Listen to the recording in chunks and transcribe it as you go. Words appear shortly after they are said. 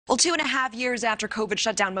Well, 2.5 years after COVID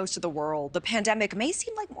shut down most of the world, the pandemic may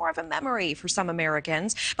seem like more of a memory for some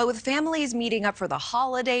Americans. But with families meeting up for the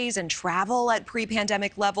holidays and travel at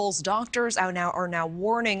pre-pandemic levels, doctors are now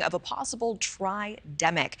warning of a possible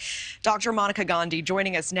tridemic. Dr. Monica Gandhi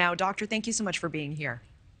joining us now. Doctor, thank you so much for being here.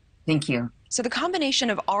 Thank you. So the combination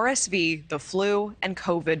of RSV, the flu, and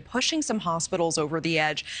COVID pushing some hospitals over the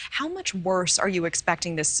edge. How much worse are you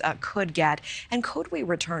expecting this could get? And could we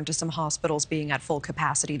return to some hospitals being at full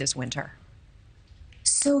capacity this winter?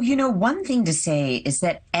 So, one thing to say is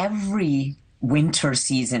that every winter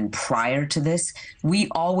season prior to this, we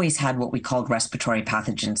always had what we called respiratory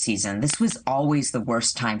pathogen season. This was always the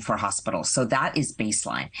worst time for hospitals. So that is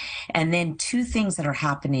baseline. And then two things that are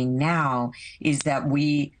happening now is that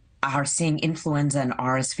we are seeing influenza and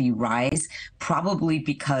RSV rise, probably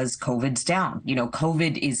because COVID's down.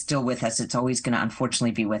 COVID is still with us. It's always going to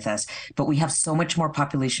unfortunately be with us. But we have so much more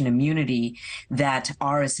population immunity that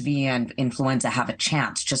RSV and influenza have a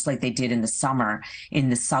chance, just like they did in the summer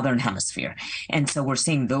in the southern hemisphere. And so we're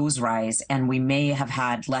seeing those rise, and we may have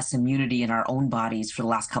had less immunity in our own bodies for the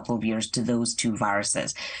last couple of years to those two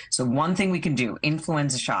viruses. So one thing we can do,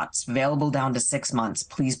 influenza shots, available down to 6 months.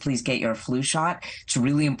 Please get your flu shot. It's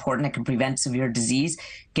really important. It can prevent severe disease.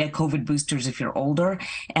 Get COVID boosters if you're older.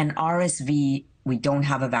 And RSV, we don't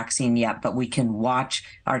have a vaccine yet, but we can watch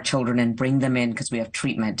our children and bring them in because we have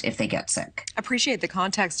treatment if they get sick. Appreciate the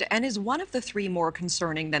context. And is one of the three more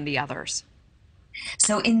concerning than the others?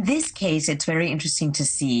 So in this case, it's very interesting to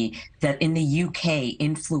see that in the UK,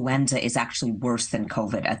 influenza is actually worse than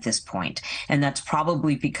COVID at this point. And that's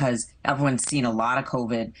probably because everyone's seen a lot of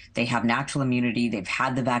COVID. They have natural immunity. They've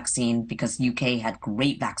had the vaccine because UK had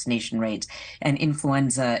great vaccination rates, and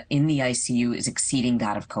influenza in the ICU is exceeding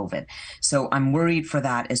that of COVID. So I'm worried for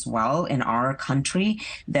that as well in our country,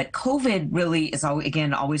 that COVID really is,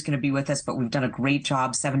 again, always going to be with us, but we've done a great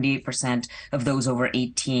job. 78% of those over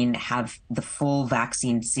 18 have the full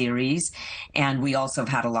vaccine series, and we also have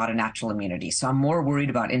had a lot of natural immunity. So I'm more worried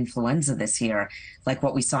about influenza this year, like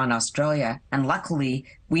what we saw in Australia. And luckily,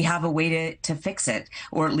 we have a way to fix it,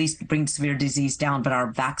 or at least bring severe disease down. But our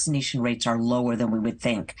vaccination rates are lower than we would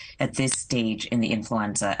think at this stage in the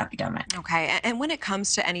influenza epidemic. Okay. And when it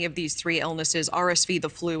comes to any of these three illnesses, RSV, the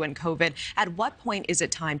flu, and COVID, at what point is it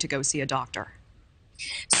time to go see a doctor?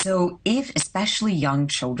 So especially young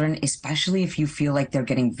children, especially if you feel like they're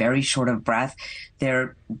getting very short of breath,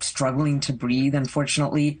 they're struggling to breathe,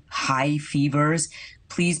 unfortunately, high fevers,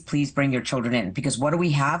 please bring your children in, because what do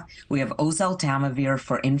we have? We have oseltamivir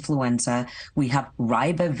for influenza. We have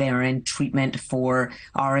ribavirin treatment for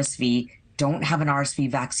RSV. Don't have an RSV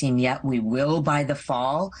vaccine yet. We will by the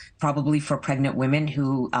fall, probably for pregnant women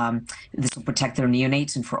who this will protect their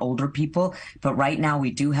neonates, and for older people. But right now we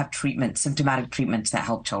do have treatment, symptomatic treatments that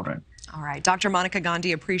help children. All right. Dr. Monica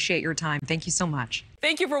Gandhi, appreciate your time. Thank you so much.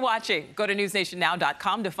 Thank you for watching. Go to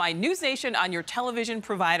newsnationnow.com to find NewsNation on your television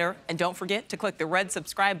provider. And don't forget to click the red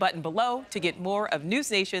subscribe button below to get more of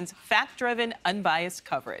NewsNation's fact-driven, unbiased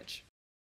coverage.